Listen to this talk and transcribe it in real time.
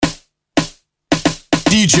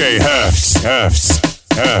DJ Hefts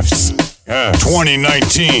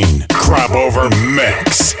 2019 Crop Over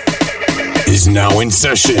Mix is now in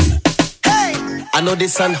session. Hey! I know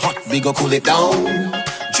this sun hot, we go cool it down.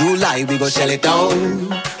 July, we go shell it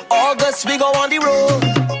down. August, we go on the road.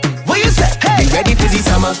 What you say? Hey! Be ready for the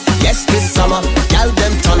summer, yes, this summer. Gal,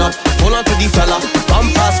 them turn up, hold on to the fella.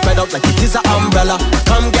 Bumper spread out like it is an umbrella.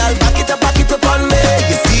 Come, gal, back it up on me.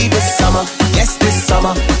 You see this summer, yes, this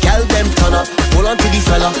summer. Gal, them turn up, hold on to the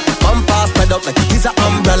fella. Bumper spread out like it is an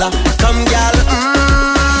umbrella. Come, gal,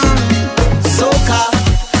 Soca,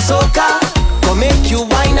 go make you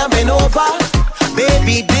wine and bend over.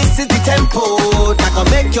 Baby, this is the tempo that can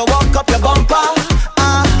make you walk up your bumper.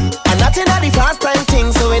 And not in the fast time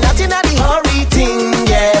thing, so we're not in the hurry thing,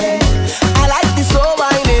 yeah. I like the slow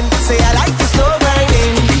whining, say I like the slow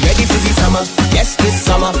grinding. Be ready for the summer, yes, this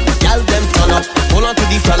summer. Gal, them turn up, hold on to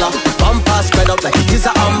the fella. Bumper spread out like it is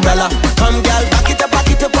an umbrella. Come, gal, back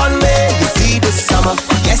it up on me. You see this summer,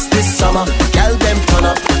 yes, this summer. Gal, them turn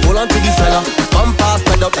up, hold on to the fella. Bumper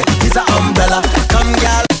spread out like it is an umbrella. Come,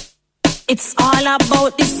 gal. It's all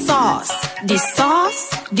about the sauce. The sauce,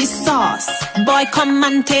 the sauce. Boy, come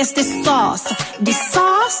and taste the sauce. The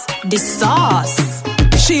sauce, the sauce.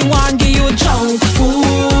 She want give you junk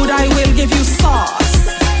food, I will give you sauce.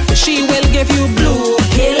 She will give you blue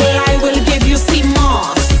pill, I will give you sea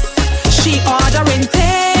moss. She ordering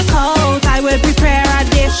takeout, I will prepare a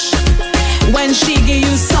dish. When she give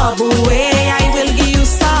you Subway, I will give you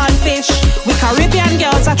saltfish. We Caribbean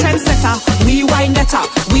girls are trendsetter. We wine better,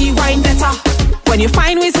 we wine better. When you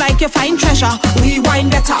find ways like you find treasure, we wine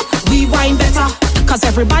better, we wine better. Cause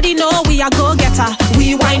everybody know we are go-getter.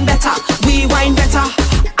 We wine better, we wine better.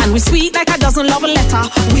 And we sweet like a dozen love letter.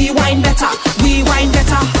 We wine better, we wine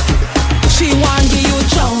better. She want give you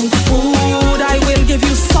junk food, I will give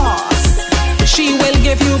you sauce. She will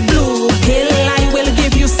give you blue pill, I will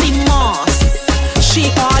give you sea moss.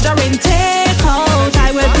 She ordering takeout,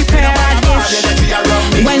 I will prepare a dish.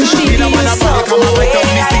 When she give you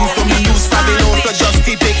Subway, so just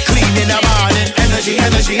keep it clean in the morning.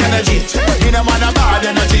 Energy. Me no want a bad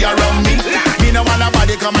energy around me. Me no want a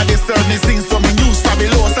body come and disturb me. Sing so me new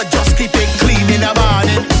Stabilo, so just keep it clean in the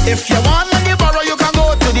morning. If you want money borrow, you can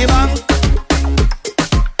go to the bank.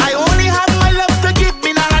 I only have my love to give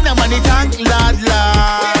me no hand money tank, lad.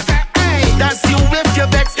 Hey, that's you if your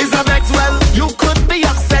vex is a vex. Well, you could be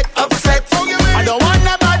upset. I don't want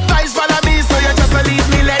no bad vibes follow me, so you just leave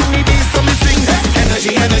me, let me be. So me sing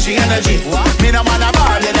energy. Me no want a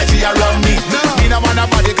bad energy around me. Me no want a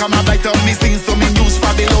body come and bite on me. Sing so me news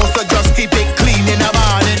fabulous, so just keep it clean in the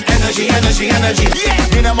morning. Energy.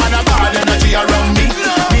 Me no want a bad energy around me.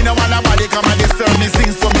 Me no want a body come and disturb me.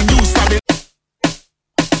 Sing so me news fabulous.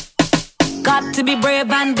 Got to be brave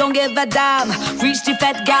and don't give a damn. Reach the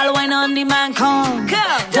fat gal when on the man come.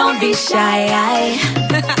 Don't be shy.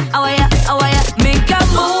 How are ya? Make a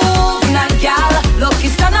move, now gal. Look,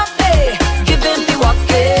 it's gonna pay. Give him the walk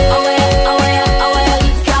it. How are ya?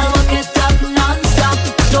 Gal, walk it up non-stop.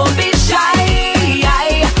 Don't be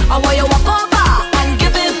shy. How are ya? Walk over and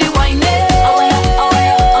give him the wine. How are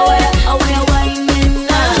ya? Whining.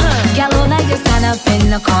 Gal, when I just stand up in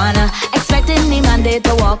the corner, expecting the man there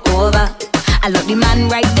to walk over. I look the man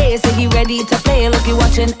right there, so he ready to play. Look, he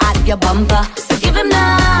watching at your bumper. So give him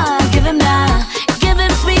now. Give him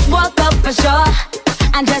sweet walk up for sure.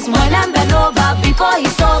 And just while and bend over before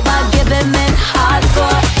he's sober. Give him it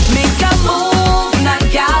hardcore. Make a move, now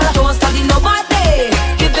gal. Don't study nobody.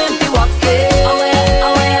 Give him the walk it. Oh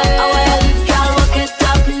yeah, gal, walk it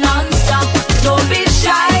up non-stop. Don't be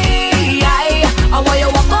shy. I want you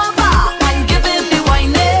walk over and give him the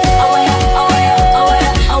wine. Oh yeah,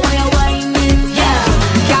 whining. Yeah,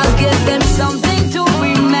 gal, give them something to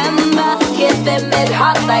remember. Give them it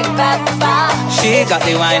hot like pepper. She got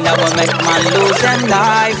the wine that will make man lose them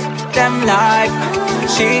life.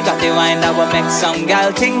 She got the wine that will make some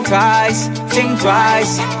gal think twice.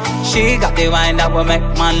 She got the wine that will make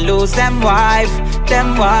man lose them wife.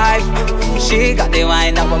 She got the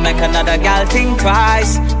wine that will make another gal think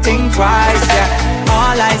twice, yeah.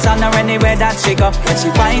 All eyes on her anywhere that she go. When she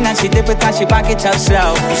whine and she dip it and she back it up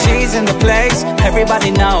slow. She's in the place,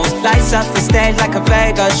 everybody knows. Lights up the stage like a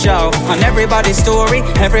Vegas show. On everybody's story,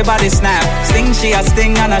 everybody snap. Sting, she a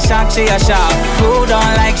sting, and a shock, she a shock. Who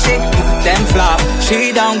don't like she, then flop.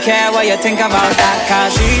 She don't care what you think about that,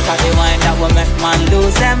 cause she got the wine that will make man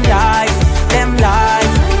lose them life.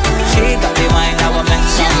 She got the wine that will make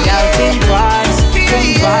some gal think twice.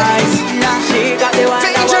 She got the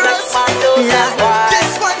wine that will make man lose them life.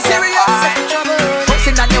 This one serious.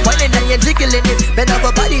 Bouncing on your whining and you're jiggling it. Bend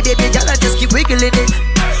over body, baby, girl, and just keep wiggling it.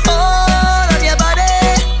 All on your body.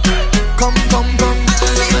 Come.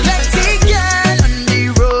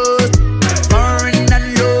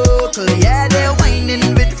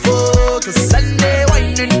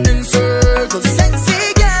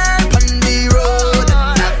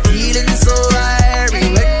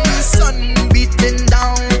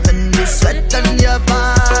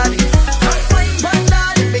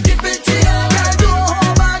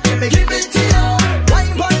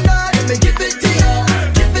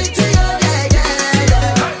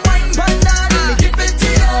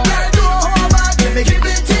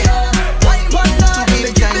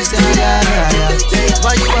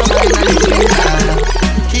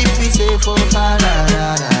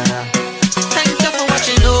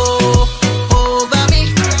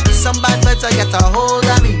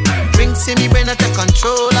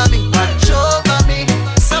 control of me. Watch over me.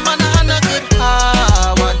 Some man a good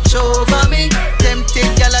heart. Watch over me. Tempted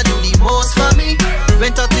girl a do the most for me.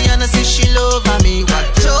 Went out to Yana say she love me.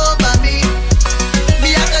 Watch over me.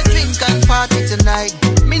 Me a go drink and party tonight.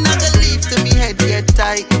 Me not gonna leave till me head get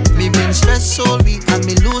tight. Me been stressed all week and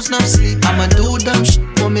me lose no sleep. I'ma do dumb shit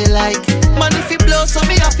for me like. Man if it blow so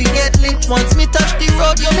me have to get lit. Once me touch the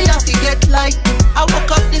road, yo me have to get light. I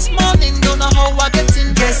woke up this morning, don't know how I get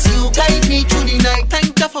in. Guess you guide me through the night.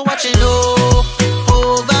 Thank you for watching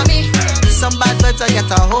over me. Some bad vibes I get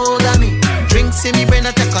a hold of me. Drinks in me brain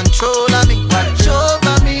I take control of me. Watch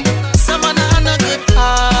over me. Some man a good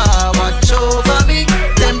heart. Watch over me.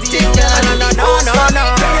 Tempting girl no.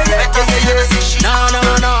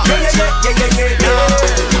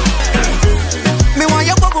 Me want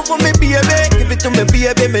your bubble for me baby. Give it to me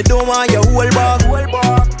baby. Me don't want your whole bag.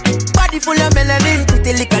 Body full of melanin,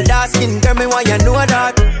 pretty little dark skin. Girl me want you know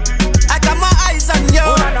that. I got my eyes on you.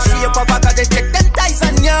 See your papa got the check them ties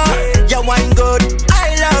on you. You wine good.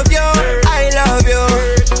 I love you.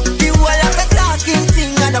 You all have a talking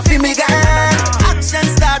thing and a feel me girl. Action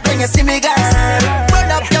start when you see me girl.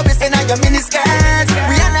 Roll up your waist and your mini skirt.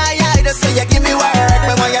 We and I idol so you give me word.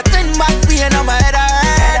 But when you turn back we and on my head.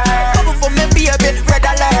 Come for me baby, red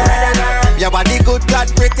alert. Your body good,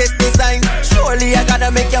 God greatest design. Surely I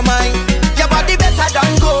gotta make your mind. Your body better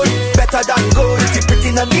than gold.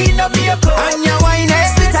 Pretty no need no miracle. And your wine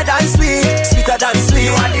is sweeter than sweet.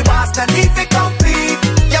 You are the boss, no need to compete.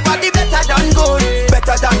 Your body better than gold.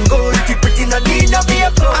 Pretty no need no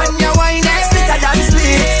miracle. And your wine is sweeter than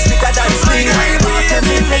sweet. You are the boss, no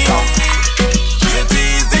need to compete. You're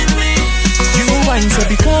teasing me. You wine so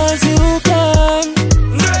because you can.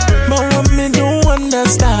 But what me don't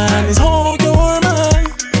understand is how you're mine.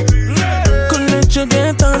 Could let you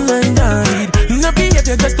get on and down. No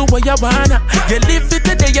behavior just do what you wanna. You live it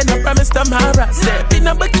today, you no promise tomorrow. Step in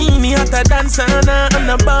a bikini hotter than sauna. And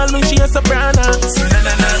a ball when she a soprano.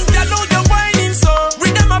 You know you're whining so.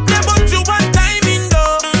 Rhythm a play but you want timing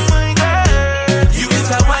though. My girl, you is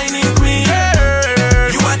a whining queen.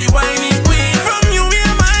 You are the whining queen. From you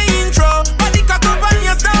hear my intro. Body cock up and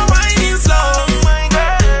you start whining slow. My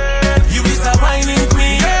girl, you is a whining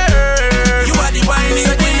queen. You are the whining queen.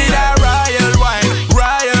 So give me that royal wine.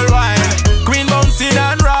 Green bouncing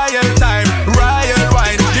and royal time. Royal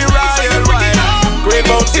wine, the royal wine. Green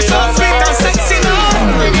bouncing. It's so sweet and sexy now.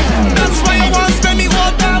 That's why I want to spend me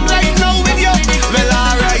more time right now with you. Well,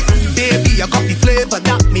 alright, baby, I got the flavor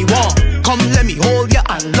that me want. Come, let me hold you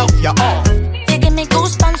and love you all. You give me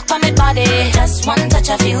goosebumps from my body. Just one touch,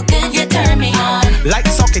 I feel good, you turn me on. Like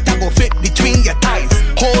socket, I go fit between your thighs.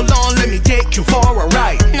 Hold on, let me take you for a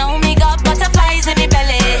ride. No, me got butterflies in my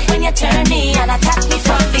belly. When you turn me and attack me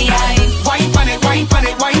from behind. Wine pon it.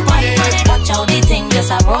 Watch how the thing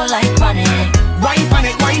just a roll like running. Wine pon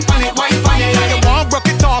it. You won't broke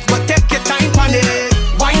it off, but take your time pon it.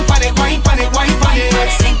 Wine pon it.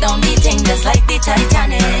 Sink down the thing just like the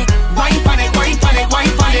Titanic. Wine pon it.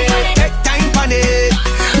 Take time pon it.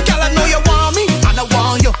 Girl, I know you want me, and I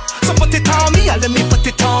want you. So put it on me, and let me put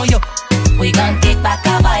it on you. We gon' kick back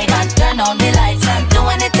a vibe and turn on the lights and do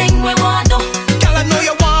anything we want to. Girl, I know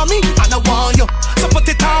you want me, and I want you. So put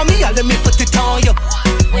it on me, and let me put it on you.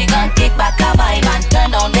 We gon' kick back a vibe and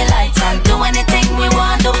turn on the lights and do anything we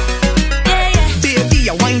want to. Yeah. Baby,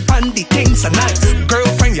 you wine pon the things are nice.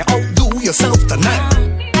 Girlfriend, you outdo yourself tonight.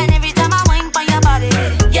 And every time I wine pon your body,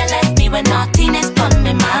 you left me with naughtiness pon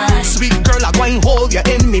me mind. Sweet girl, I wine hold you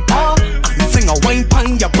in me paw and sing a wine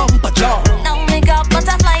pon your bumper jaw. Now me got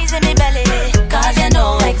butterflies in me belly, cause you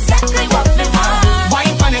know exactly what we want.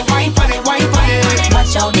 Wine pon it.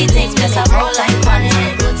 Watch how the things just a roll like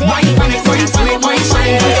running. Wine pon it.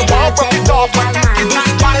 You won't broke it off, but take your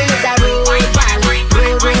time pon it.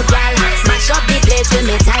 Smash up the place with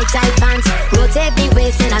me tight pants. Rotate me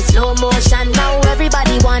waist in a slow motion. Now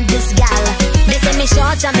everybody want this gal. They say me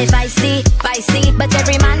short and me feisty. But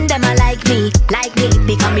every man them a like me.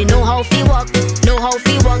 Because me know how fi walk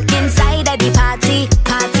inside of the party.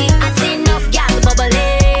 I see enough gal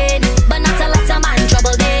bubbling, but not a lot of man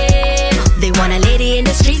trouble them. They want a lady in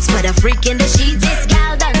the streets, but a freak in the sheets. This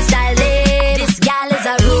gal done styling. This gal is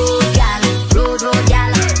a road gal.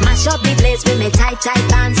 Mash up the place with me tight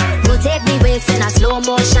pants. Rotate me waist in a slow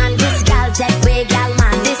motion. This gal take way gal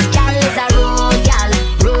man. This gal is a road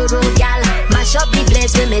gal. Mash up the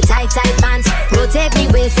place with me tight pants. Rotate me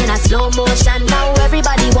waist in a slow motion. Now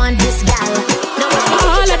everybody want this gal.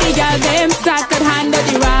 All of the gal them that could handle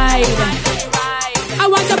the ride. I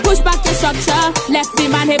want to push back the structure, left the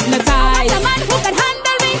man hypnotized. The man who can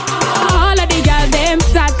handle me. All of the gal them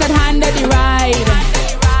that could handle the ride.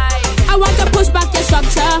 I want to push back the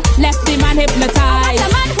structure, left the man hypnotized.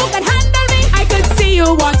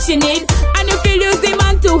 watching it, and you feel use the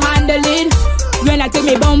man to handle it. When I take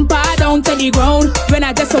me bumper down to the ground, when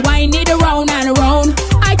I just wind it around and around,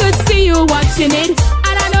 I could see you watching it,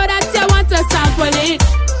 and I know that you want to sample it.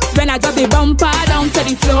 When I drop the bumper down to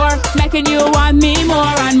the floor, making you want me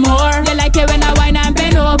more and more. You like it when I whine and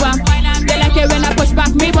bend over. You like it when I push back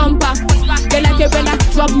me bumper. You like it when I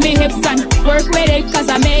drop me hips and work with it, cause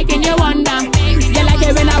I'm making you wonder. You like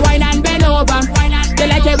it when I whine and bend over. You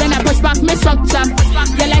like it when I push back me structure.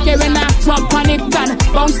 You like it when I drop on it and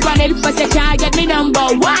bounce on it, but you can't get me number.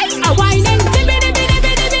 Why? I whine and dibby dibby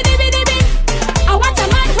dibby dibby dibby dibby. I want a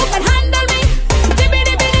man who can handle me. Dibby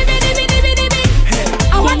dibby dibby dibby dibby dibby.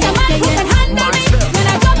 I want a man who can handle me. When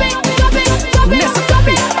I drop it, drop it, drop it, drop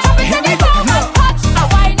it, drop it, and it go and touch. I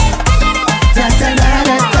whine and dibby dibby dibby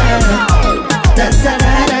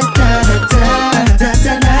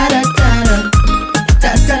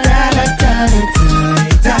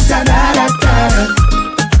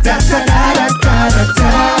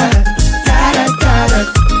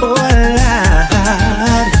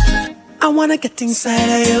I wanna get inside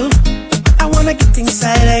of you. I wanna get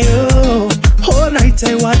inside of you. Whole night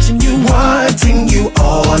I watching you, wanting you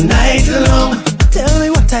all night long. Tell me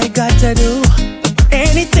what I got to do.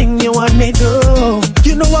 Anything you want me to.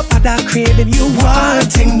 You know what about that craving you,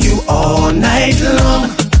 wanting you all night long.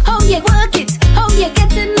 How you work it? How you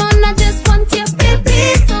getting on? I just want you,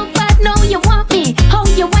 baby. So bad, know you want me. How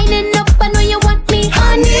you winding up? I know you want me,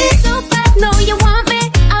 honey. So bad, know you want me.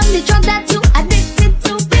 I'm the drug that you addicted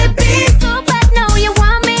to, baby. So bad, know you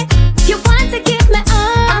want me. You want to give me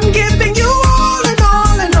all. I'm giving you all and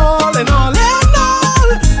all and all and all and all.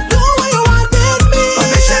 Do what you want with me.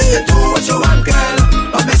 Permission to do what you want, girl.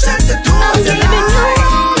 Permission to do what you like. I'm giving you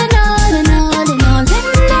all and all and all and all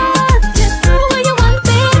and all. Just do what you want,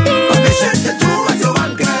 baby. Permission to do what you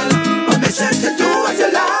want, girl. Permission to do what you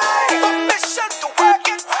like. Permission to work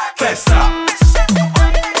it. Festa.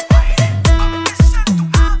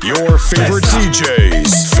 Your favorite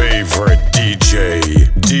DJ's favorite DJ,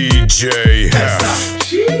 DJ Hef.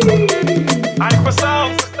 Hyper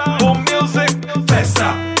sound, boom music, Festa.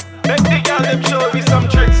 make the girl them show me some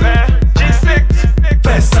tricks, eh? G6,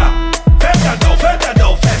 Festa. Festa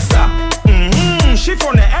do, festa. she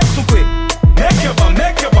from the head to quick. Make your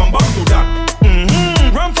bum bum do that.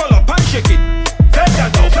 Run full up and shake it. Festa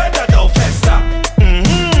do, festa.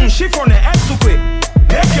 She from the head to quick.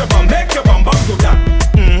 Make your bum bum do that.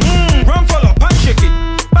 Run full up and shake it.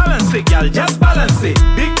 Balance it, girl, just balance it.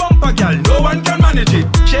 Big bumper, girl, no one can manage it.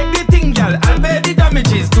 Shake the thing, girl, I'll pay the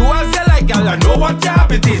damages. Do as you like, girl, I know what your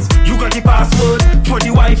habit is. You got the password for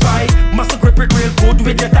the Wi-Fi. Must grip it real good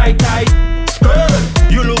with your tight.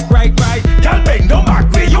 Skirt, you look right. Girl, bend down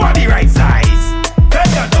back way, you are the right size.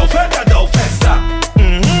 Festa do, festa.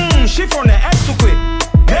 She from the head to quick.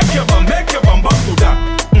 Make your bum bum do that.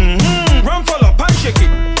 Run full up and shake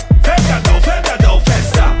it. Festa do,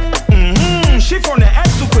 festa. She from the head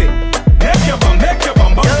to quick. Make your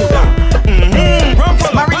bum bum do that. Run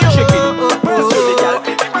full up and shake it.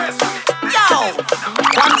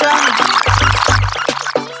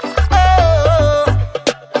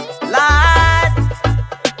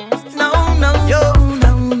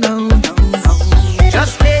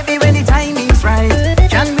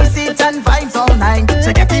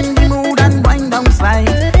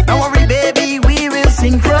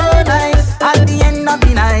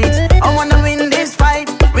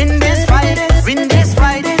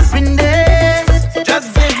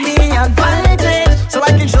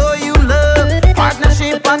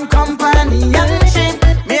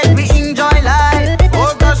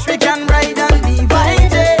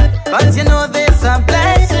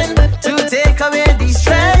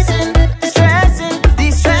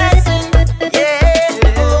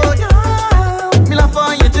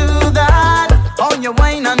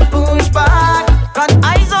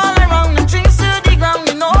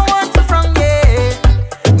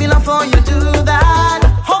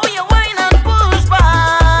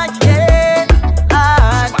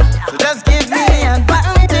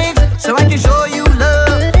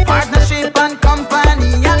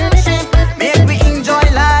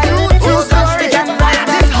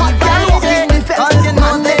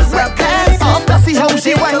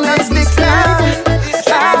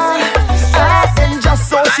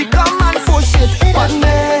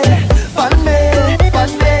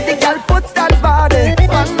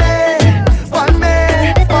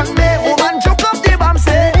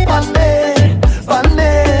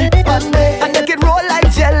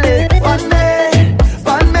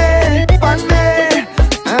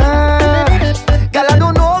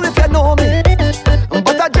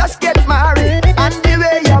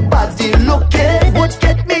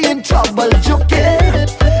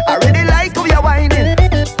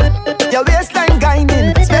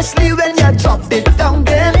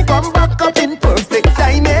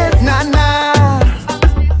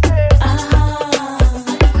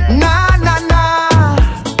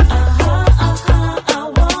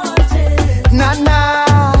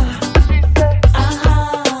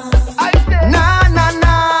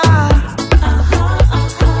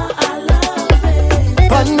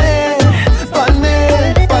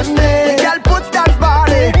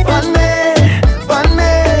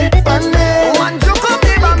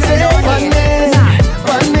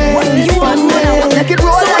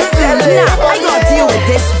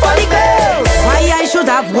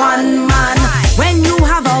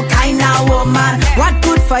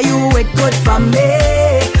 you, it good for me.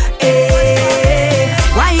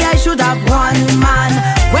 Why I should have one man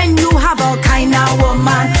when you have all kind of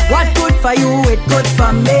woman? What good for you, it good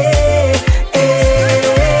for me.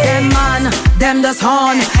 Them man, them does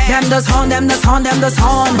horn, them does horn, them does horn, them does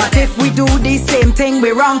horn. But if we do the same thing,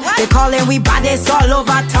 we wrong. They calling we baddest all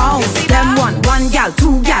over town. Them one gal,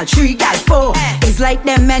 two gal, three gal, four. It's like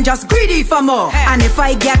them men just greedy for more. And if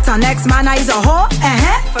I get an next man, I's a whore.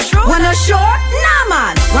 For sure. Wanna short? Nah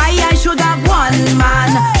man. Why I should have one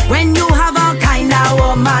man when you have all kind of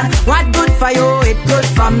woman? What good for you, it good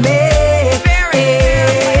for me.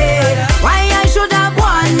 Why I should have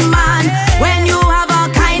one man when you have all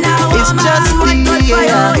kind of woman? It's just what good for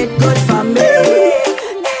you, it good for me.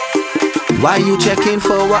 Why you checking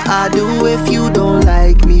for what I do if you don't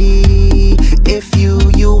like me? If you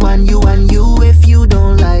and you if you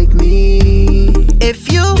don't like me.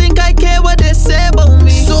 If you think I care what they say about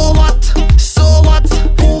me, so what? So what?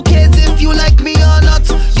 Who cares if you like me or not?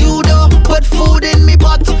 You don't put food in me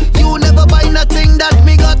pot. You never buy nothing that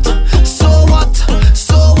me got. So what?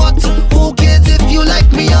 So what? Who cares if you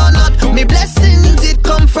like me or not? Me blessings, it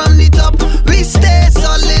come from the top. We stay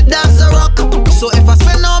solid as a rock. So if I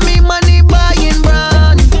spend all me money buying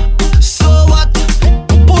brand, so what?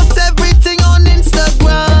 Post everything on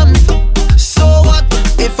Instagram. So what?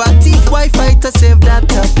 If I thief Wi-Fi to save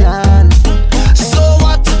data plan, so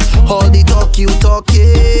what? All the talk you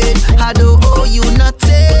talking, I don't owe you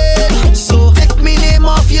nothing. So take me name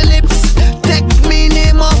off your lips. Take me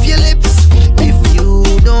name off your lips. If you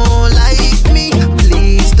don't like me,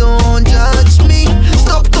 please don't judge me.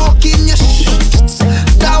 Stop talking your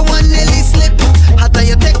that one nearly slip. After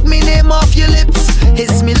you take me name off your lips,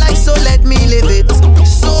 it's me life, so let me live it.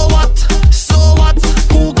 So what? So what?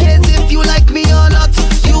 Who cares if you like me or not?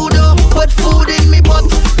 You don't put food in me pot.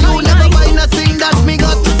 You never buy nothing that me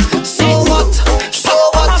got. So what? So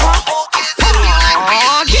what? Who cares if you like me?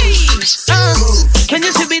 When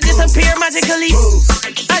you should be disappear magically.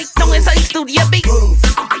 I know it's like studio beat.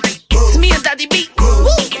 It's me and Daddy B.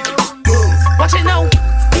 Watch it now.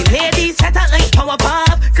 The ladies set out like power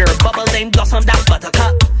pop. Girl bubble name blossom that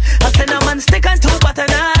buttercup. A cinnamon stick and two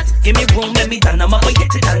butternuts. Give me room, let me down. I'm up, hit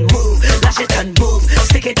it and move. Lash it and move.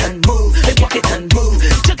 Stick it and move. Walk it and move.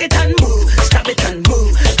 Juke it and move. Stab it and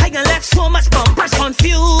move. I got left so much bumpers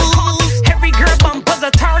confused. Every girl bumper's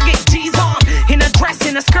a target. G's on. In a dress,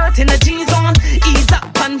 in a skirt, in a jeans on. Ease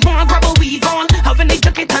up and one grab a weave on. How when they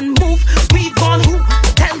juke it and move. Weave on. Who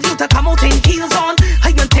tell you to come out in heels on?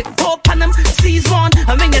 I can take top on them. Seize one.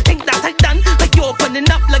 And when you think that I done, like you opening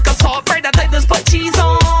up like a soft bread that I just put cheese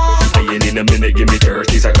on. I ain't in a minute, give me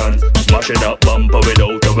 30 seconds. Mashing up bumper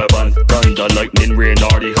without a weapon. Thunder, lightning, rain,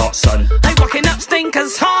 or the hot sun. I'm walking up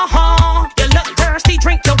stinkers, ha ha. You look thirsty,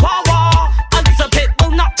 drink your wawa. It's a pit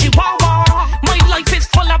bull, not chihuahua. My life is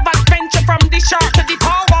full of adventure from the shark to the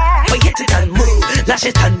tower. I hit it and move, lash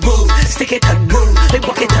it and move, stick it and move, I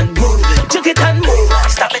walk it and move, juke it and move,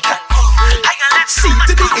 stop it and move. I got left C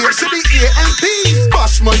to the A to the A and P.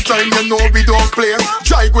 Smash my time, you know we don't play.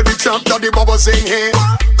 Drag with the champ, that the bubbles in here.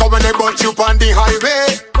 Come when they brought you on the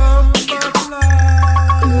highway.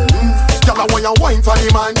 Girl, I want you wine for the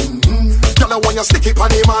man. Girl, I want you stick it for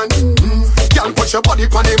the man. Girl, put your body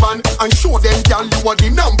for the man and show them, girl, you are the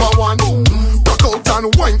number one. Rock out and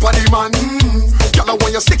wine for the man. Girl, I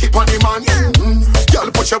want you stick it for the man. Girl,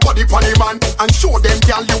 put your body for the man and show them,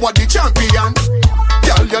 girl, you are the champion.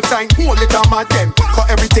 Girl, your time, hold it on my them. Cause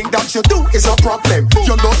everything that you do is a problem.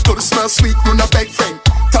 Your love good, smell sweet, you no beg friend.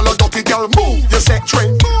 Tell a dirty girl, move, your set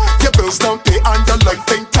train. Your bills don't pay and your life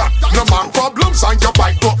ain't tap. No man problems and your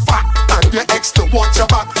bike got fat. And your ex to watch your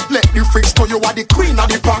back. Let the freaks know you are the queen of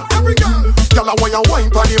the pack. Girl, I want you wine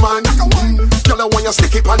pon the man. Girl, I want you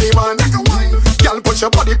stick it pon the man. Girl, put your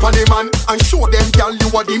body pon the man and show them, girl, you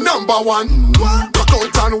are the number one. Rock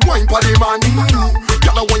out and wine pon the man.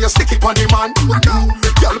 Girl, I want you stick it pon the man.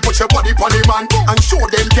 Girl, put your body pon the man and show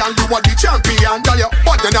them, girl, you are the champion. Girl, you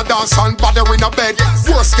bad in a dance and bad in a bed.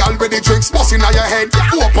 Worst girl with the drinks busting on your head.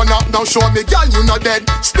 Open up now, show me, girl, you not dead.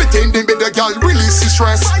 Split in the middle, girl, release the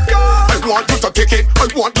stress. I want you to kick it, I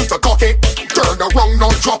want you to cock it. Turn around,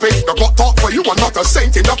 now drop it. The got talk for you and not a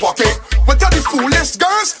cent in the pocket. But tell the foolish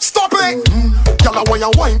girls, stop it. Girl, I want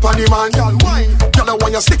you wine pon the man. Girl, I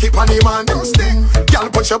want you stick it pon the man. Girl,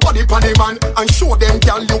 put your body pon the man and show them,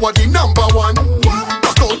 girl, you are the number one.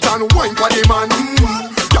 Rock out and wine pon the man.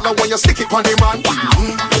 Girl, I want you stick it pon the man.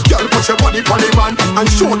 Girl, put your body pon the man and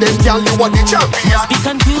show them, girl, you are the champion. Must be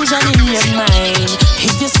confusion in your mind.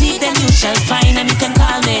 If you see them, you shall find, and you can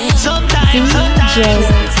call me. Sometimes,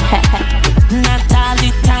 not all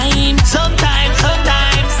the time. Sometimes.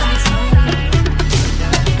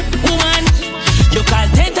 One, you call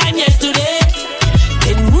 10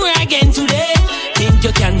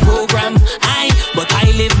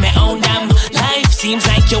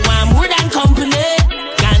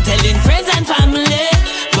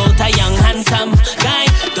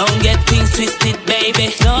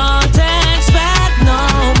 baby. Don't expect no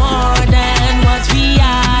more than what we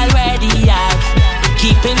already have.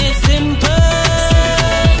 Keeping it simple.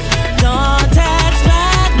 Don't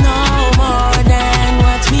expect no more than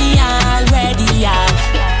what we already have.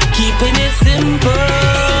 Keeping it simple,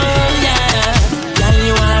 yeah. Girl,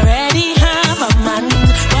 you already have a man,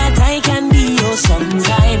 but I can be yours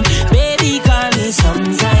sometime. Baby, call me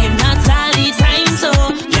sometime, not all the time. So,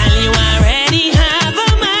 girl, you already have a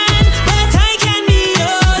man, but I can be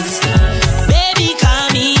yours. Baby, call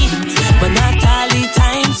me, but not all the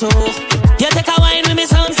time. So, you take a wine with me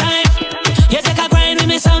sometime. You take a grind with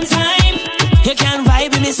me sometime. You can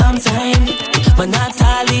vibe with me sometime, but not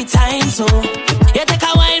all the time. So, you take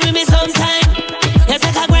a wine with me sometime. You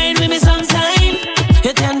take a grind with me sometime.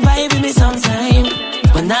 You can vibe with me sometime,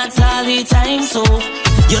 but not all the time. So,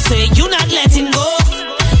 you say you not letting go.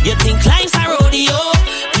 You think life's a rodeo.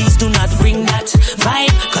 Please do not bring that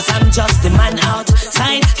vibe, cause I'm just the man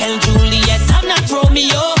outside. Tell Juliet I'm not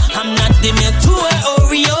Romeo. I'm not the milk to her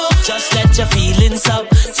Oreo. Just let your feelings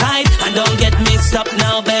subside and don't get mixed up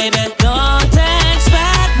now, baby. Don't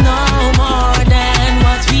expect no more than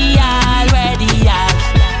what we already have.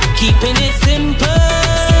 Keeping it simple.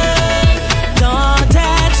 Don't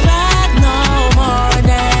expect no more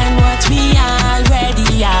than what we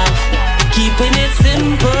already have. Keeping it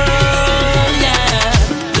simple, yeah.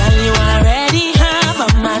 Girl, you already have a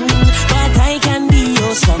man, but I can be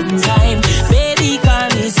yours sometime. Baby, call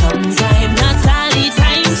me sometime, not all the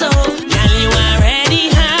time. So, girl, you already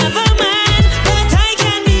have a man, but I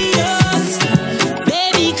can be yours.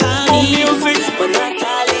 Baby, call me, but not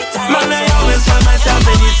all the time. Man, I always find myself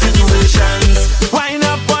in these situations. Wind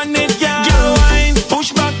up on it, girl. Wine,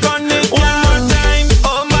 push back on it, girl. One more time.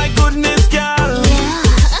 Oh my goodness, girl.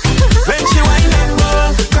 When she wine and roll,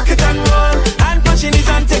 cock it and roll, and pushing it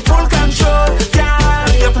and take full control, girl.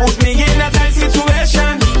 You put me in a tight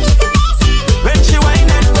situation. When she wine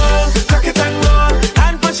and roll, cock it and roll,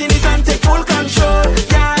 and pushing it and take full control,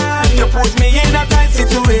 girl. You put me in a tight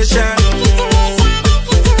situation.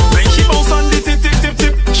 When she bounce on the tip tip tip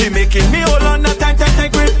tip, she making me hold on a tight tight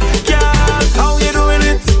tight grip. Girl, how you doing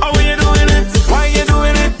it? How you doing it? Why you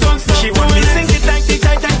doing it? Don't stop. She want me sing it like the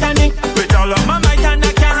Titanic with all of my might and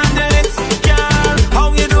I can't handle it. Girl,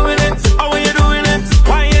 how you doing it? How you doing it?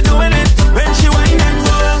 Why you doing it? When she whine and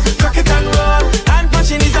roll, cock it and roll, and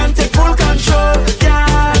pushing it and take full control.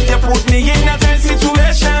 Girl, you put me in a tight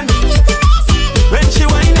situation. When she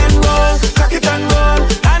whine and roll, cock it and roll,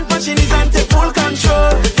 and pushing it and take full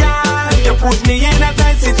control. Girl, you put me in a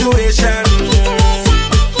tight situation.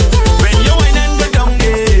 When you whine and go down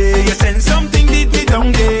there, you send something deep me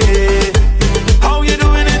down there. How you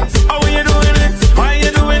doing it? How you doing it? Why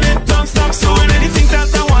you doing it? Don't stop. So many things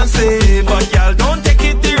that I want to say, but girl, don't take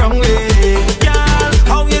it the wrong way. Girl,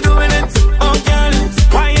 how you doing it? Oh girl,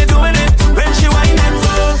 why you doing it? When she whine and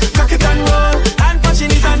roll, cock it and roll, and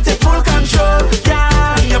pushing it and take full control.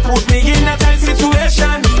 Girl, you put me in a tight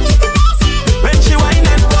situation. When she whine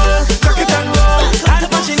and roll, cock it and roll, and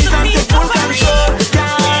pushing it and take full control.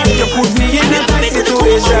 Girl, you put me in a tight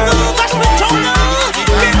situation.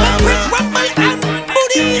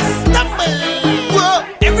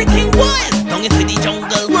 Everything wild, down into the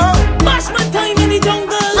jungle. Bash my time in the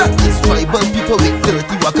jungle. Practice tribal people with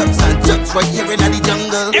dirty walk-ups and jumps right here in the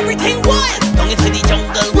jungle. Everything wild, down into the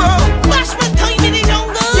jungle. Bash my time in the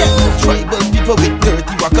jungle. Yeah, tribal people with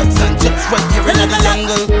dirty walk-ups and jumps right here in the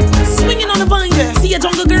jungle. Swinging on the vine, see a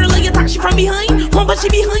jungle girl like attack she from behind. One but she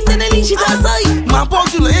behind, then I leave she to the side. Man, Paul,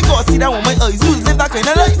 you like go see that with my eyes. You live that kind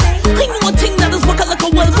of life. I know a thing that is bucket like a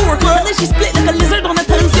wild boar, and then she split like a lizard on a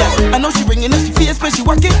tiles. Yeah, I know she ringing up, she face when she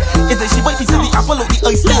walk it. Is that she bite the silly apple out the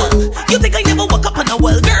ice store? You think I never walk up on a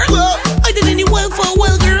wild girl? I did any wild for a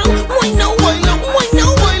wild girl. Why no? Why no? Why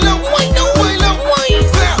no? Why no? Why no? Why no? Why?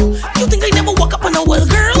 You think I never walk up on a wild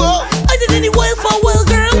girl? I did any wild for a wild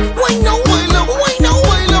girl. Why no? Why no? Why no?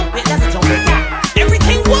 Why no? Wait, that's a jungle.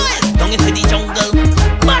 Everything wild, down into the jungle.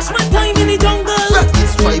 Bash my time in the jungle.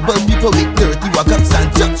 Practice tribal people with dirty walk-ups and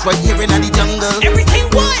jumps right here in the jungle. Everything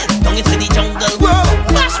wild, down into the jungle.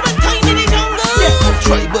 Bash my time in the jungle. Yeah,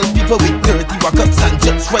 tribal people with dirty walk-ups and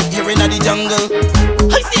jumps right here in the jungle.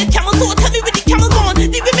 I see a camel, so tell me where the camel's on.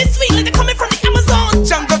 The women's feeling they're coming from the Amazon.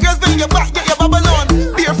 Jungle girls bring your back, get your Babylon.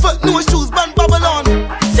 Barefoot, no shoes, band Babylon.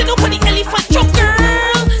 Sit up on the elephant trunk, girl.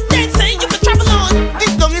 That's saying you can travel on.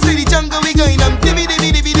 This down is in the jungle, we going them dibby dibby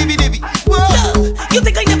dibby dibby dibby. Whoa, you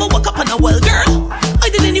think I never walk up on a wild girl? I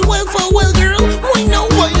did any wild for a wild girl. Why no?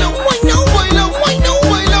 Why no? Why no? Why no? Why no?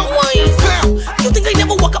 Why no? Why? You think I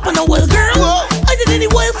never walk up on a wild girl? I did any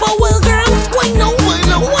wild for a wild girl.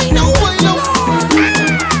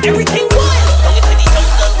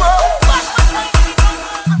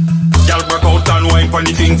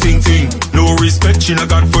 she no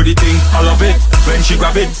got for the thing. I love it when she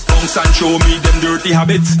grab it, bounce and show me them dirty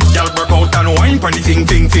habits. Girl work out and wine pon the thing,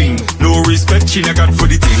 thing, thing. No respect she no got for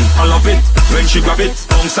the thing. I love it when she grab it,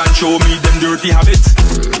 bounce and show me them dirty habits.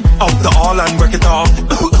 Up the all and work it off.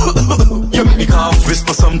 You make me cough,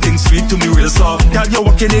 whisper something sweet to me real soft. Girl, you're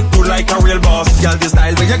walking it good like a real boss. Girl, the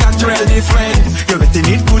style where you got real different. You're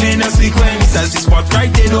getting it good in a sequence. As this spot right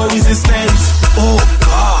there, no resistance. Oh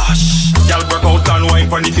gosh. Girl, work out and wine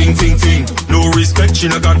pon the thing, thing, thing. No respect she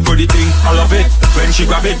no got for the thing. I love it when she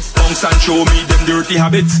grab it, bounce and show me them dirty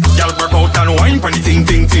habits. Girl, work out and wine pon the thing,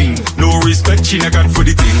 thing, thing. No respect she no got for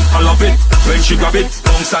the thing. I love it when she grab it,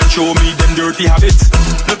 bounce and show me them dirty habits.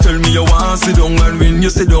 Now tell me you want sit down, and when you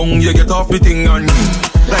sit down, you get off the thing on me.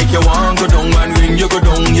 Like you want go down, and when you go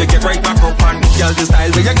down, you get right back up on. Girl, the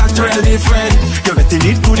style where you got real different. You're getting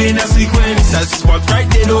it good in a sequence. As this spot right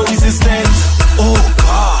there, no resistance. Oh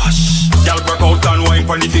gosh. Girl, work out and wine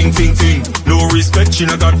pon the thing, thing, thing. No respect she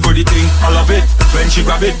no got for the thing. I love it when she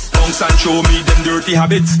grab it, bounce and show me them dirty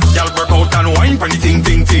habits. Girl, work out and wine pon the thing,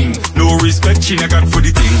 thing, thing. No respect she no got for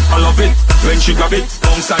the thing. I love it when she grab it,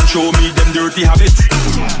 bounce and show me them dirty habits.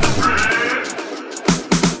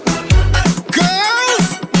 Girls,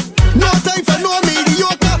 no time for no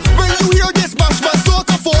mediocre. When you hear this bash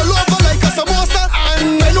bazooka, fall over like a samosa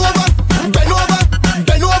and bend over, bend over,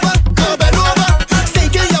 bend over, girl bend over.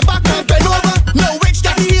 Sink in your back and bend over. No witch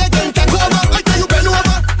got the again take over. I tell you bend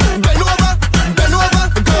over, bend over, bend over,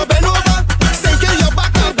 girl bend over. Sink in your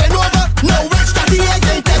back and bend over. No witch got the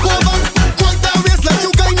again take over. Quite that waist like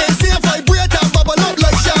you guys may say vibrate and bubble up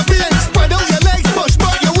like champagne. Spread out your legs, push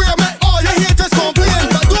back your rear, make all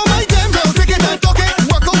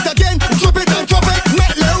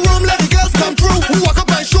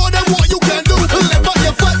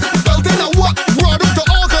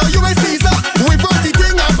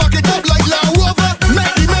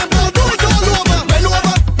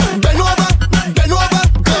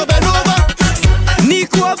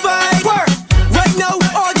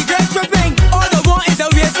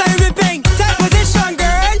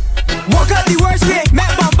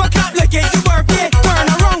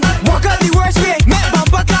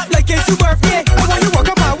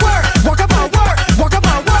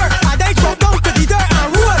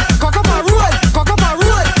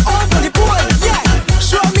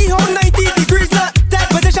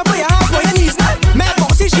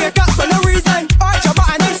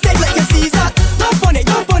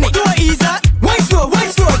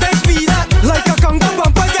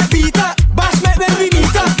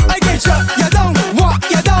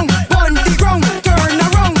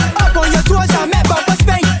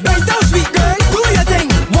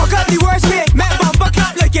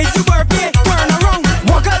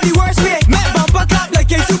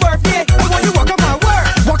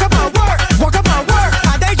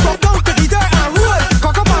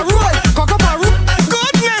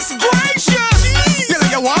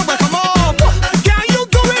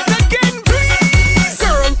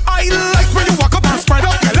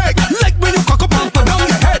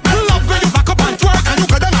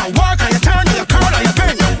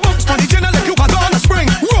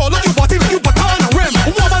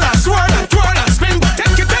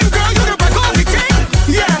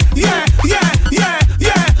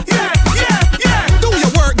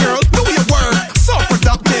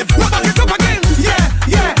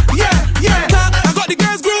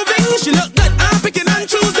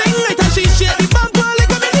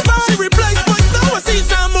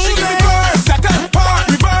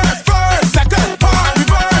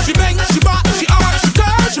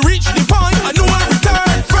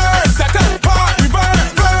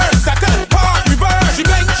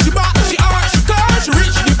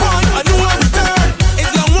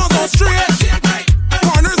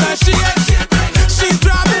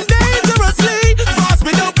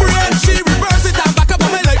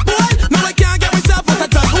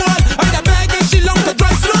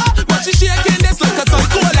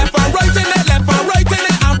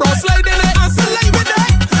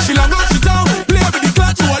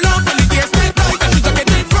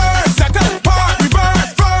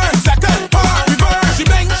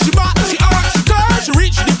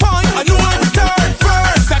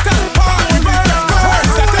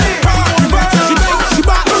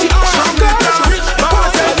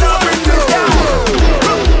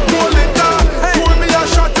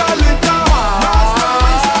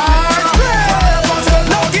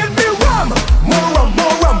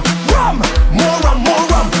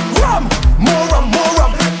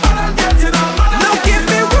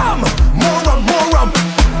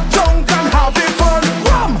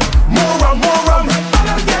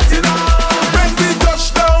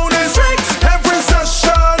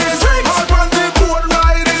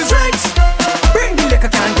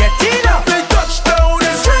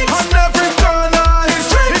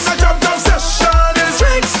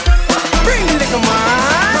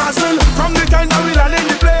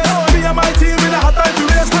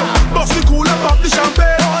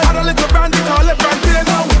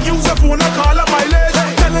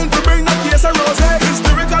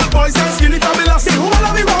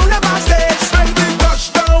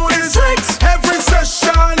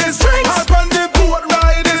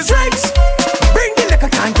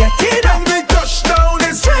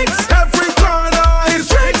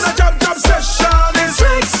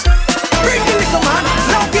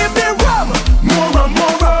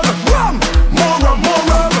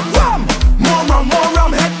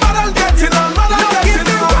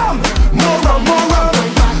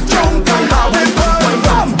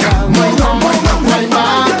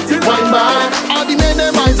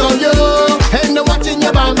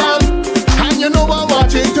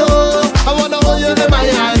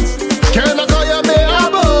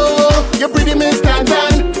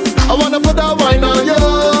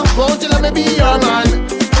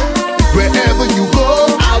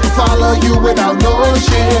without no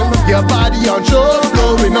shame. Your body on show,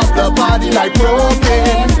 blowing up the body like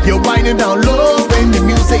propane. You're winding down low when the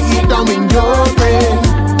music hit down in your brain.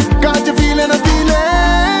 Got you feeling a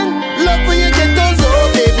feeling. Love when you get those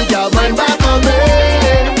low, baby girl, wind back on me.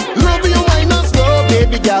 Love when you wind up slow,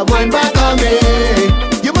 baby girl, wind back on me.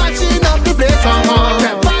 You're matching up the place,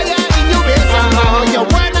 that fire in your face, you're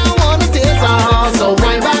when I wanna taste, so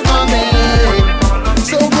wind back on me.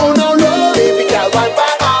 So go down low, baby girl, wind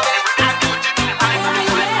back on me.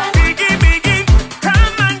 Biggie, biggie,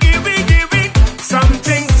 come and give it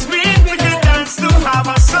something sweet we can dance to, have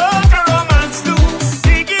a soca romance too.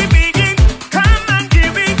 Biggie, biggie, come and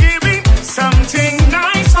give it something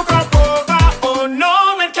nice to cup over. Oh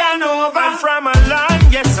no, it can over. I'm from a land,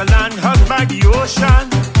 yes, a land hugged by the ocean,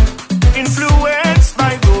 influenced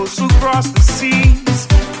by those who cross the seas.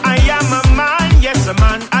 I am a man, yes, a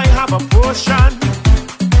man, I have a portion,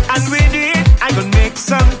 and with it, I gonna make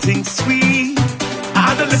something sweet. I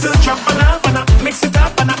had a little drop and I mix it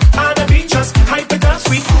up and I add a beat, just hype it up,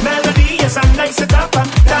 sweet melody, yes, I nice it up, and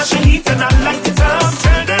dash the heat and I light it up.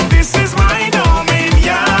 Tell them this is my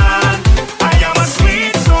dominion, I am a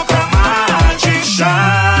sweet soca magician.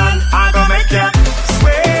 I gonna make ya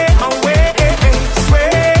sway away,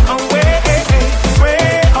 sway away,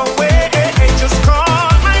 sway away. Just call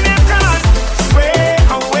my name, God. Sway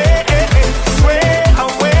away, sway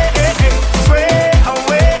away, sway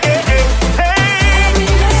away. Hey,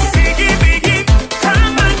 biggie, biggie,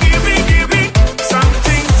 come and give it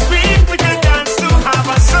something sweet we can dance to, have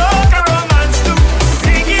a soca romance too.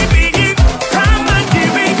 Biggie, biggie, come and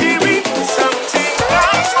give it something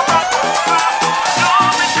nice.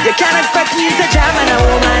 You can't expect me to jam and a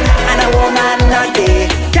woman not there.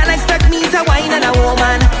 Can't expect me to whine and a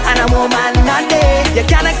woman not there. You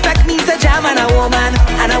can't expect me to jam and a woman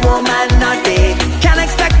not there. Can't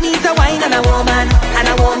expect me to whine and a woman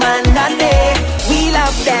not there. We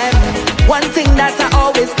love them. One thing that I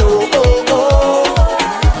always do.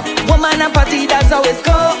 Woman and party that's always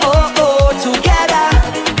go together.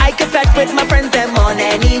 I could flirt with my friends them on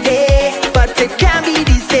any day, but it can't be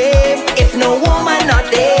the same if no woman not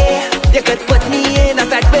there. You could put me in a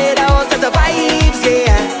flat with all sorts of vibes,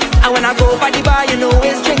 yeah. And when I go by the bar, you know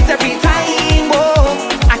it's drinks every time. Whoa,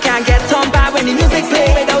 I can't get on by when the music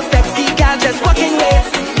play without sexy girl just walking with.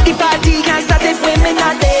 The party can't start if women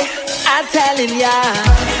not there. I'm telling ya,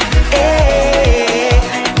 hey,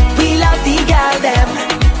 we love the girl them,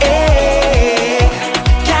 hey,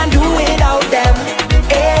 can't do without them,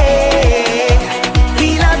 hey,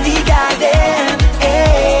 we love the girl them,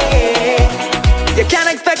 hey. You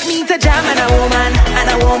can't expect me to jam and a woman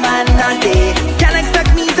not there. Can't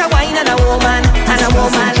expect me to whine and a woman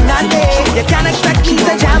not there. You can't expect me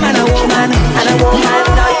to jam and a woman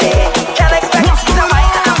not there. Can't expect me to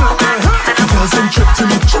whine and a woman. Because I'm tripped to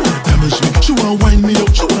me, she wanna damage me. She wanna wind me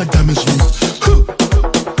up, she wanna damage me.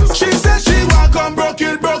 She said she want come broke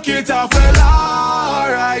it off, well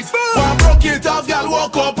alright. Want broke it off, girl,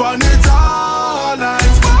 walk up on it all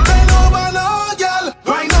night. Bend over now, girl,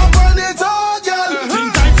 wind up on it all, girl.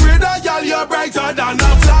 Think I'm afraid that, girl, you're brighter than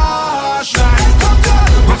a flashlight. Come, girl,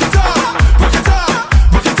 rock it up, rock it up,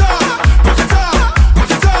 rock it up, rock it up,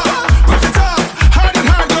 rock it up, rock it up. Hard and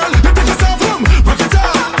hard, girl, you take yourself home. Rock it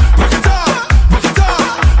up, rock it up, rock it up,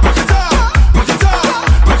 rock it up, rock it up,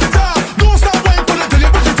 rock it up. Don't stop whining for the till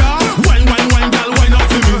you rock it up. Wine, girl, wine up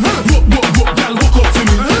for me. Rock, girl, walk up for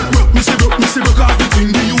me. Rock me, say, rock off the thing.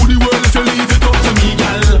 Do you the world if you leave it up to me,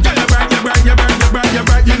 girl? Girl, you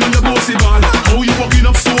bright, you know you bossy ball. How you walking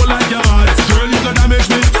up so like you're mad? Girl, you gonna damage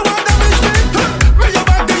me. You want damage me? When you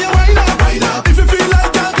back, then you wind up. If you feel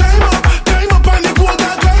like you'll climb up on the pole,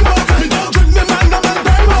 girl, climb up. Me don't drink me man, no man,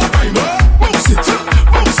 climb up. Bounce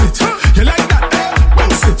it. You like that, eh?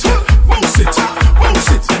 Bounce it.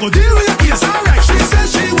 Go deal with your case, alright. She says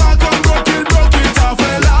she want come broke it off,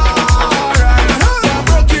 well alright. Yeah,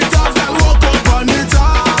 broke it off, girl, walk up on it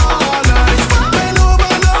all night. Bend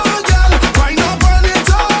over now, girl, wind up on it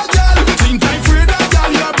all, girl. Think I'm afraid that, girl,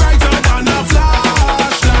 you're brighter than a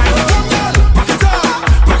flashlight. Come, girl, rock it up,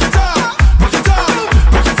 rock it up, rock it up,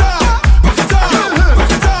 rock it up, rock it up, rock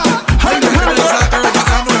it up. I know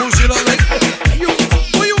who she look like.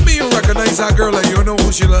 What you mean you recognize that girl and you know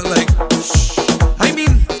who she look like? I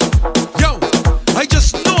mean, yo, I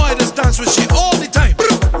just know I just dance with she all the time.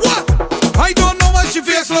 What? I don't know what she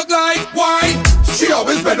face look like. Why? She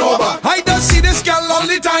always been over. I just see this girl all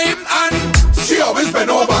the time and She always been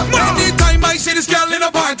over. anytime I see this girl in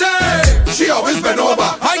a party, She always been over.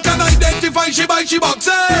 I can identify she by she box.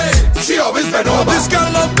 She always been over. This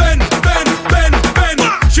girl love bend.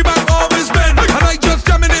 She back always bend, and I just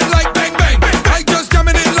jamming it like bang bang. I just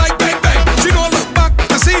jamming it like bang bang. She don't look back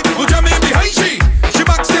to see who jamming behind.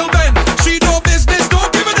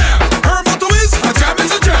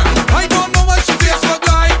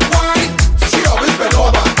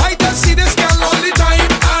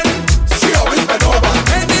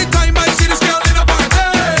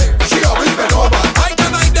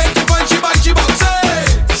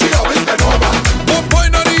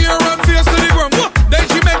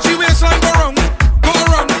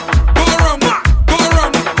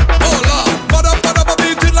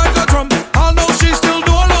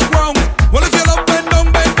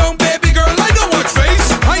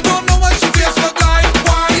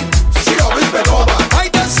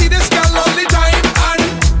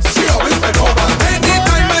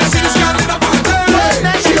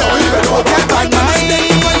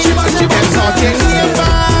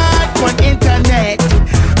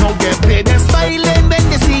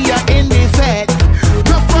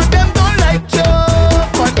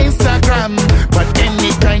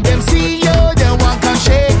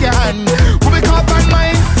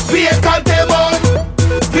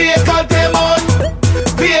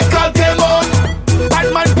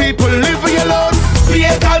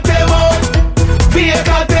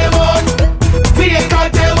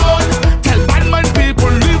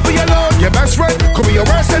 your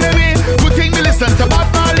worst enemy. Good thing me listen to Bob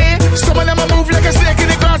Marley. Some of them a move like a snake in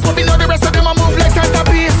the grass, but we know the rest of them a move like Santa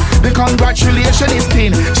Fe. The congratulations is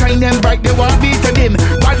thin. Shine them bright, they want beat to dim.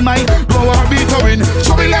 Bad mind, go want beat to win.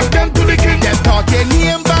 So we left them to the king. Them talk their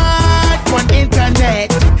name bad on internet.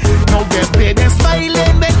 Now they pay them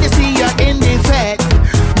smiling, make they see you in the fed.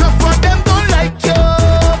 Not for them don't like you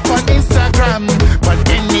on Instagram, but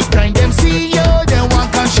anytime them see you, they want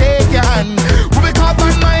to shake your hand. We be caught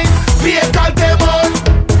on mind, vehicle them on,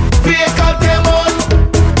 vehicle them on,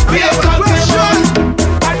 vehicle them on.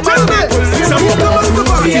 Tell me, so who come out the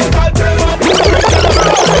party?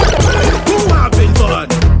 Who having fun?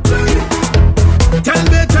 Tell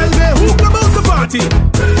me, who come out the party?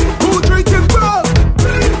 Who drinking rum?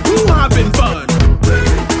 Who having fun?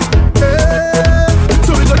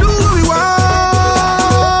 So we gonna do what we want.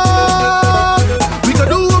 We gonna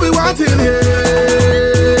do what we want in here.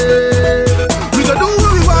 We gonna do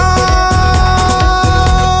what we want.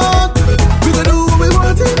 We gonna do what we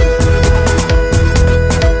want in here.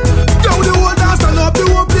 Yo, the whole dance stand up, the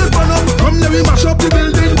whole place burn up. Come let me mash up the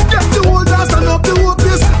building. Get the whole dance stand up, the whole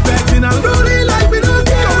place betting and rolling like we don't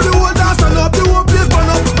care. Yo, the whole dance stand up, the whole place burn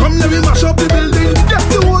up. Come let me mash up the building. Get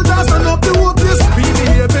the whole dance stand up, the whole place. We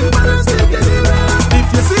behaving balance, if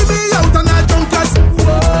you see me out and I drunk as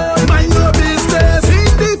mind your business.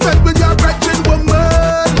 In defect with your wretched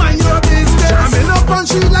woman. Mind your business. Jamming up on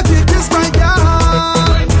Sheila, take this my girl.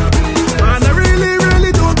 Man, I really,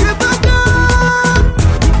 really don't give a damn.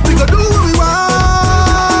 We gon' do what we want.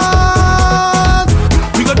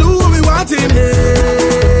 We gon' do what we want in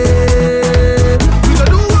here. We gon'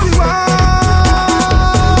 do what we want.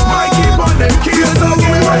 Why keep on them kids? So what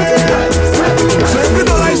we want in here. So if you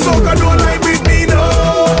don't like soca, don't like with me, no.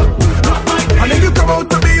 And if you come out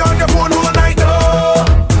to me on your phone all night, no.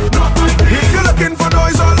 If you're looking for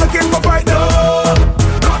noise or looking for fight, no.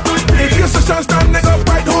 If you're such a standing up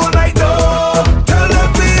right all night, no. Tell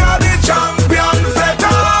them we are the champion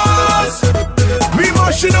fetters. We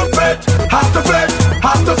mushing up fet, have to fet,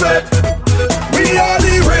 have to fet. We are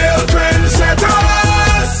the real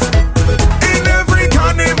trendsetters. In every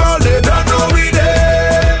carnival, they don't know we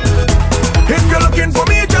there. If you're looking for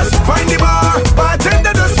me, just find the bar.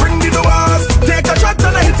 Bartender, just ring the doors. Take a shot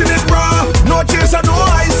and I hitting it raw. No chase and no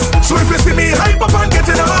ice. So if you see me hype up and get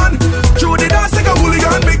it on, through the dance like a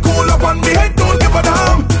hooligan, be cool up on me head, don't give a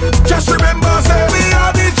damn. Just remember, say we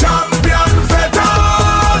are the champion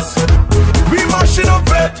fetters. We mushing up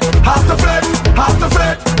fet, have to fet, have to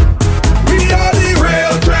fet. We are the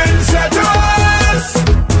real trendsetters.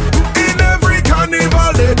 In every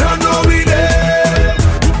carnival, they don't know we there.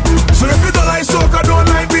 So if you don't like soca, don't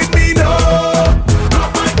like with me, no.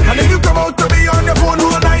 And if you come out to me on your phone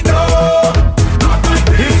all night, no.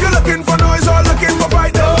 If you're looking for noise or looking for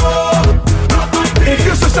fight, no. If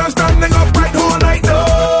you're still standing up right all night, no.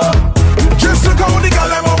 Just look how the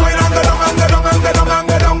girl I'm a wine and go down, and go down, and go down, and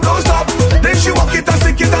go down, don't stop. Then she walk it and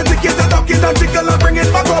stick it and tick it and tuck it and tickle and bring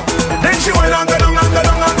it back up. Then she wine and go down, and go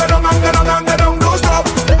down, and go down, and go down, and go down, don't stop.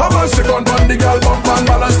 I'm a second on the girl bump and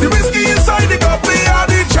balance the whiskey inside the cup. We are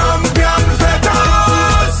the champion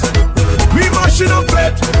fetters. We mashing up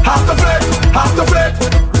fet, have to fet, have to fet.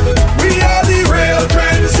 We are the real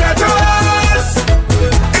trendsetters.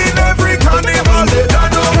 In every carnival, they don't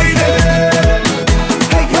know we there.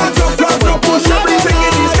 Hey, hands up, push everything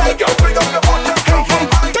in the sky. Go, bring up the water. Hey, hey,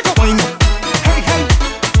 take a wine. Hey, hey,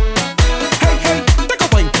 hey, hey, take a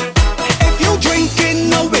wine. If you drinking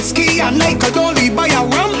a whiskey and like a dolly by a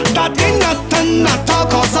rum, that ain't nothing at all,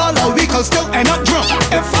 cause all of we can still end up drunk.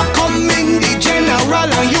 If I come in the general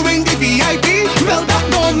and you in the VIP, well that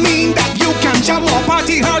don't mean that you can jam or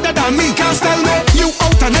party harder than me. Can't tell me you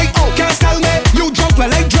out and I out. Can't tell me you drunk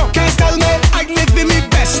well I drunk. Can't tell me I live in me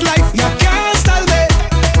best life. You can't tell me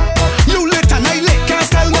you lit and I lit. Can't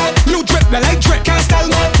tell me you drip well I drip. Can't tell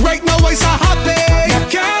me right now I so happy. You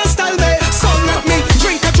can't tell me so let me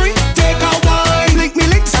drink a drink, take a wine, link me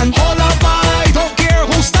links and all a vibe. Don't care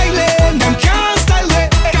who's styling, them can't style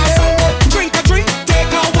it. Drink a drink,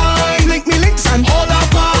 take a wine, link me links and all a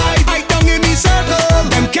vibe. I don't give me circle,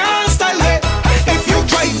 them can't style it. If you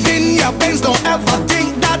drive in your Benz, don't ever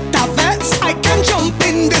think that a vets. I can jump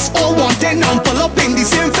in this 010 and pull up in the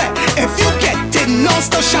same fet. If you get in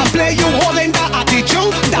non-stop champagne, you holding that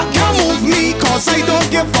attitude, that can't move me, cause I don't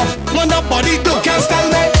give a what nobody do. Can't style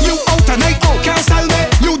me, you out and I out. Can't style me,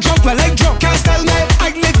 you drunk well I drunk. Can't style me,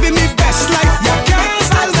 I live in me best life. You can't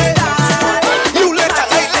style me, you lit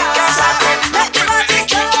and I lit. Can't style me.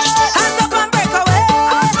 Hands up and break away.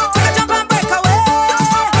 Take a jump and break away.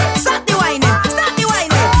 Stop the whining, stop the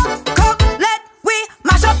whining. Come, let we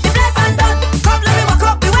mash up the place and done. Come, let me walk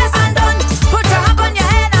up the waist and done. Put your hand on your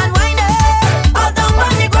head and whine it. All down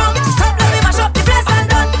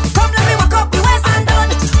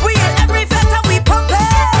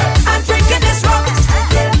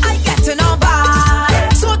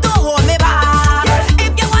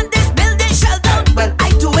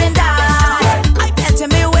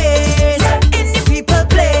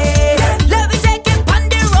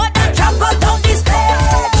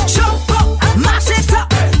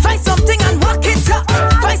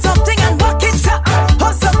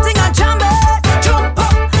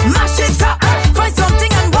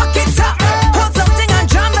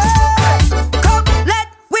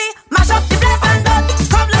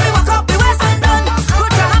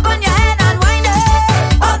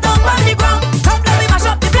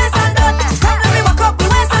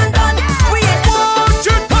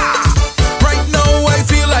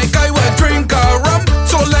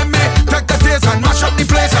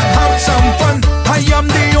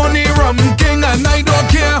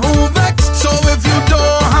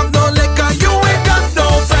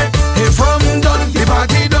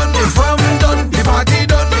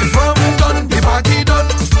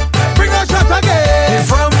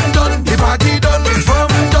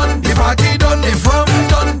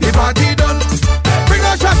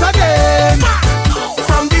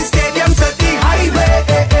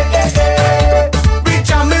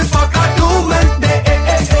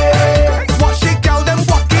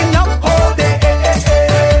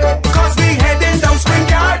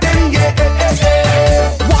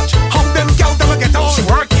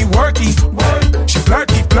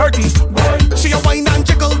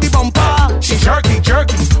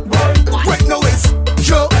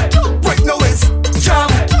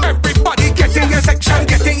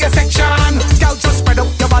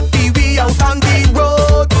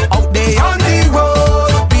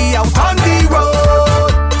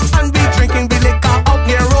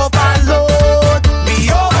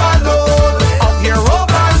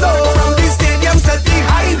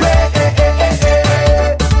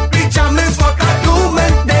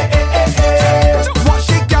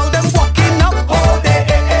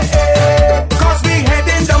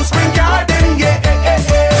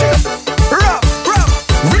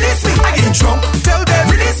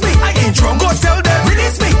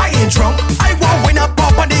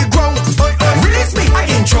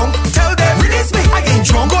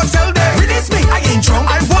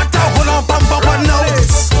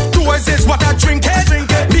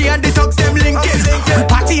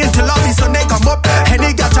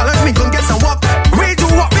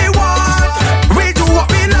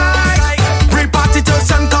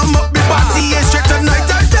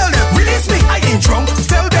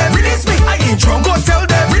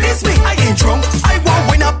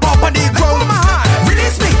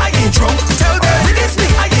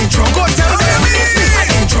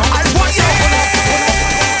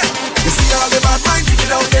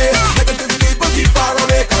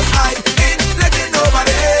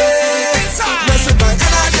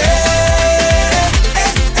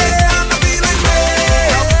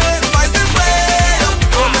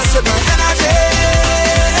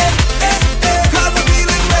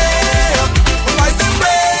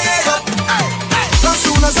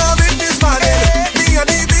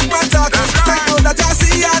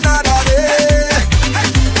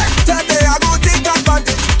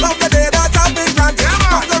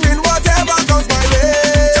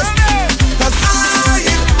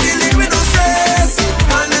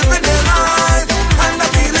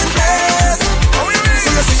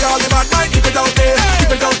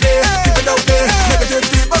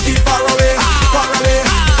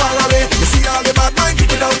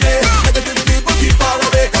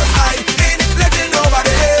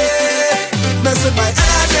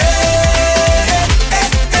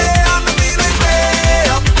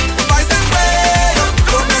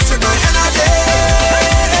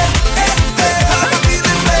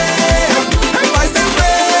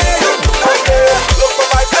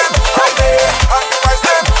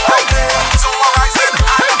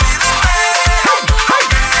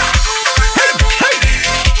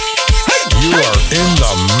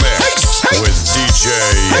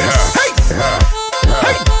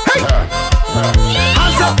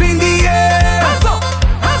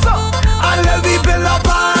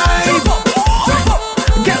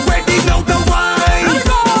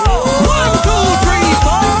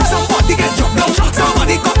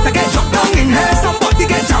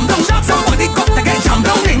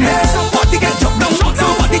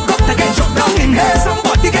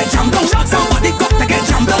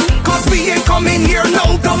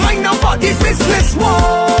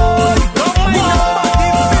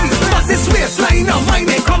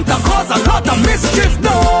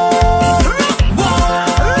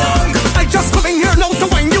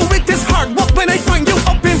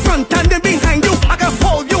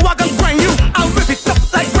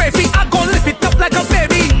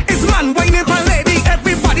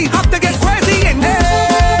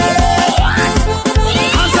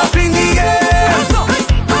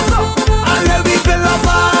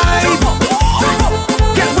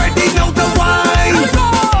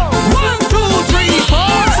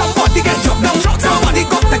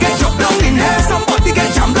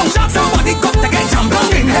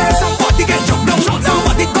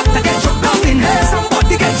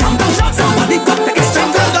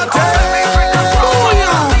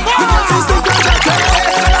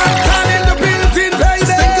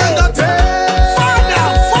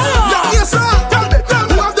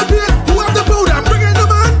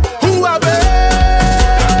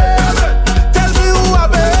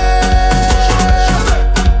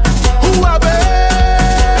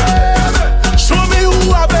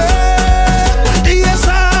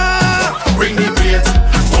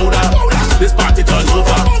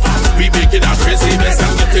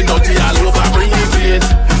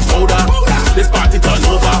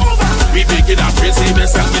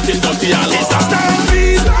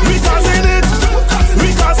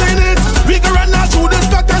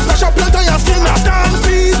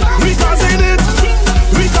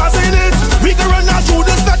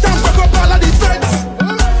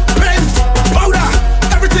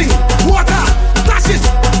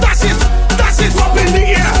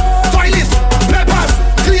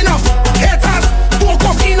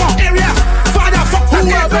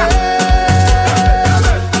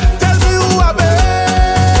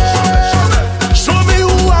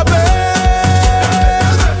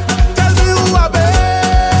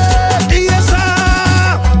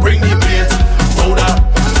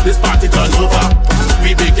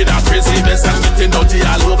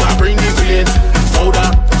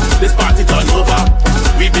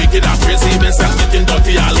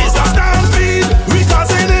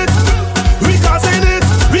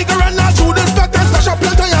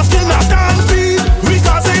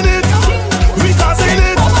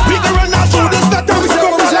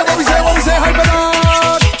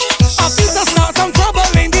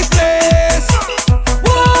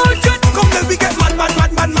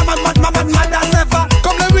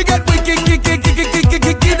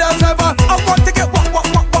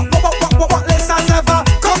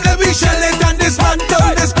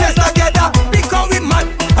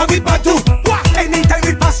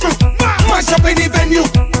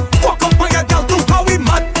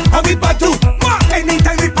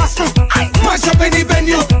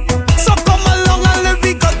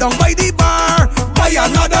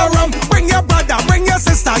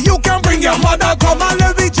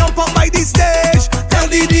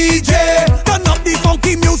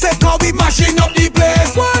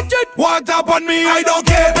don't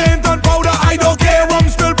care. Paint and powder, I don't care. Rum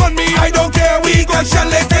spill on me, I don't care. We gon' shell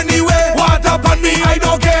it anyway. Water on me, I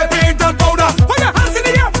don't care. Paint and powder. Put your hands in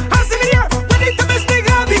the air, hands in the air. We need to miss big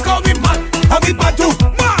love. We call me mad, and we bad too.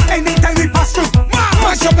 Anytime we pass through,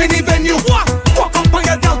 mash up any venue. Walk up on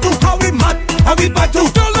your girl too. How we mad, and we bad too.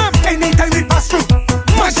 Anytime we pass through,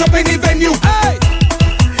 mash up any venue. Hey,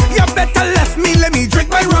 you better left me, let me drink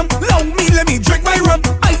my rum. Low me, let me drink my rum.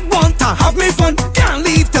 I want to have me fun. Can't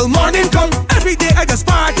leave till morning come. Every day I just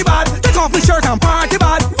party bad. Take off my shirt and party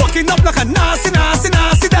bad. Walking up like a nasty dog.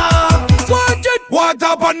 What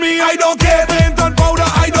up on me, I don't care. Paint and powder,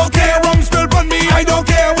 I don't care. Rum spill on me, I don't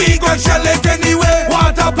care. We gon' shell it anyway.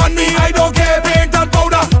 What up on me, I don't care. Paint and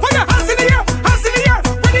powder. Put your hands in the air, hands in the air.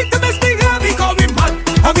 We need to miss big love. We call me mad,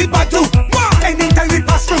 and we bad too. Anytime we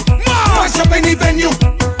pass through, mash up any venue.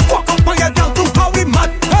 Walk up on your girl too. How we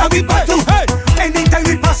mad, and we bad too. Anytime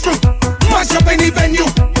we pass through, mash up any venue.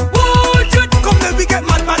 Come let we get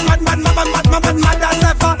mad as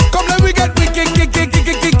ever. Come let we get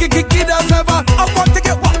wicked as ever. I want to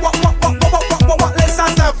get what less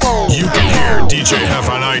as ever. You can hear DJ Hef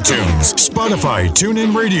on iTunes, Spotify,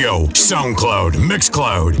 TuneIn Radio, SoundCloud,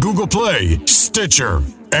 Mixcloud, Google Play, Stitcher,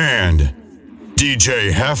 and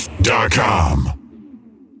DJHef.com.